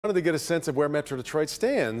Wanted to get a sense of where Metro Detroit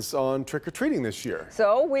stands on trick-or-treating this year.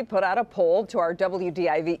 So we put out a poll to our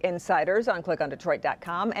WDIV insiders on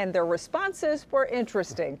clickondetroit.com, and their responses were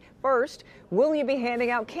interesting. First, will you be handing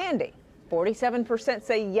out candy? 47%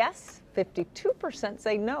 say yes, 52%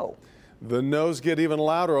 say no. The no's get even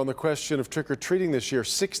louder on the question of trick-or-treating this year.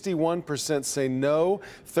 61% say no,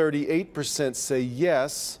 38% say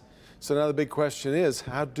yes. So now the big question is,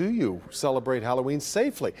 how do you celebrate Halloween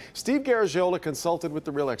safely? Steve Garagiola consulted with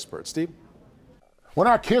the real experts. Steve? When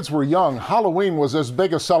our kids were young, Halloween was as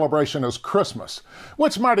big a celebration as Christmas,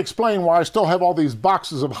 which might explain why I still have all these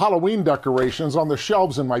boxes of Halloween decorations on the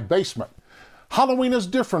shelves in my basement. Halloween is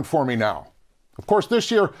different for me now. Of course, this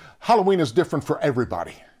year, Halloween is different for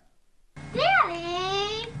everybody.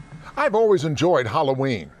 Daddy! I've always enjoyed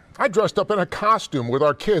Halloween. I dressed up in a costume with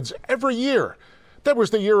our kids every year. There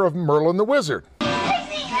was the year of Merlin the Wizard.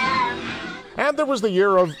 And there was the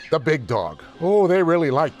year of the big dog. Oh, they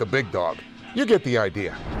really like the big dog. You get the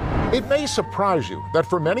idea. It may surprise you that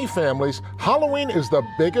for many families, Halloween is the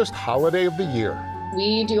biggest holiday of the year.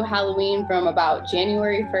 We do Halloween from about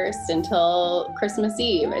January 1st until Christmas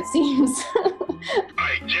Eve, it seems.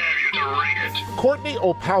 I dare you to ring it. Courtney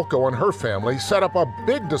Opalco and her family set up a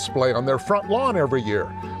big display on their front lawn every year.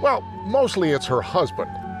 Well, mostly it's her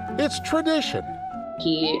husband. It's tradition.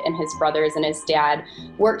 He and his brothers and his dad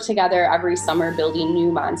work together every summer building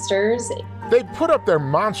new monsters. They put up their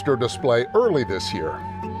monster display early this year.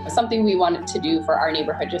 Something we wanted to do for our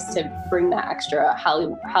neighborhood just to bring that extra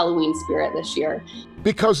Halloween spirit this year.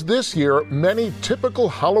 Because this year, many typical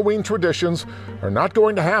Halloween traditions are not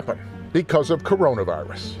going to happen because of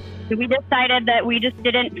coronavirus. We decided that we just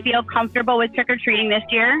didn't feel comfortable with trick-or-treating this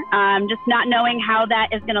year, just not knowing how that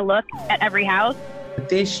is going to look at every house.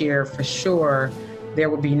 This year, for sure, there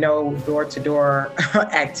will be no door-to-door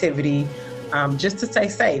activity, just to stay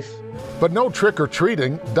safe. But no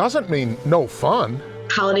trick-or-treating doesn't mean no fun.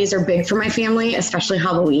 Holidays are big for my family, especially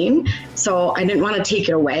Halloween. So I didn't want to take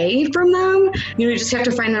it away from them. You just have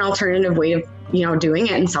to find an alternative way of, doing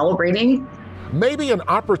it and celebrating. Maybe an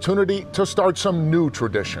opportunity to start some new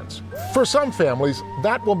traditions. For some families,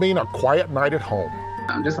 that will mean a quiet night at home.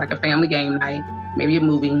 Just like a family game night, maybe a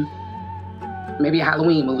movie. Maybe a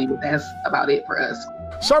Halloween movie, but that's about it for us.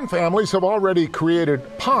 Some families have already created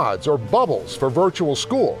pods or bubbles for virtual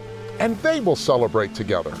school, and they will celebrate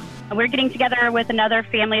together. We're getting together with another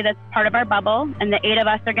family that's part of our bubble, and the 8 of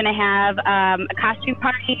us are going to have a costume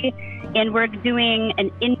party, and we're doing an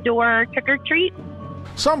indoor trick-or-treat.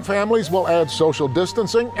 Some families will add social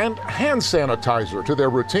distancing and hand sanitizer to their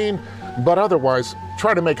routine, but otherwise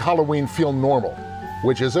try to make Halloween feel normal,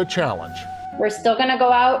 which is a challenge. We're still going to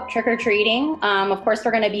go out trick-or-treating. Of course,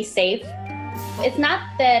 we're going to be safe. It's not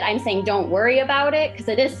that I'm saying don't worry about it, because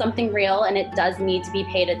it is something real and it does need to be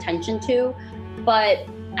paid attention to. But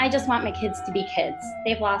I just want my kids to be kids.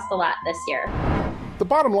 They've lost a lot this year. The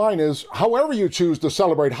bottom line is, however you choose to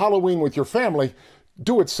celebrate Halloween with your family,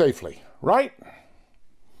 do it safely, right?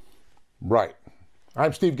 Right.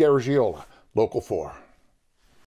 I'm Steve Garagiola, Local 4.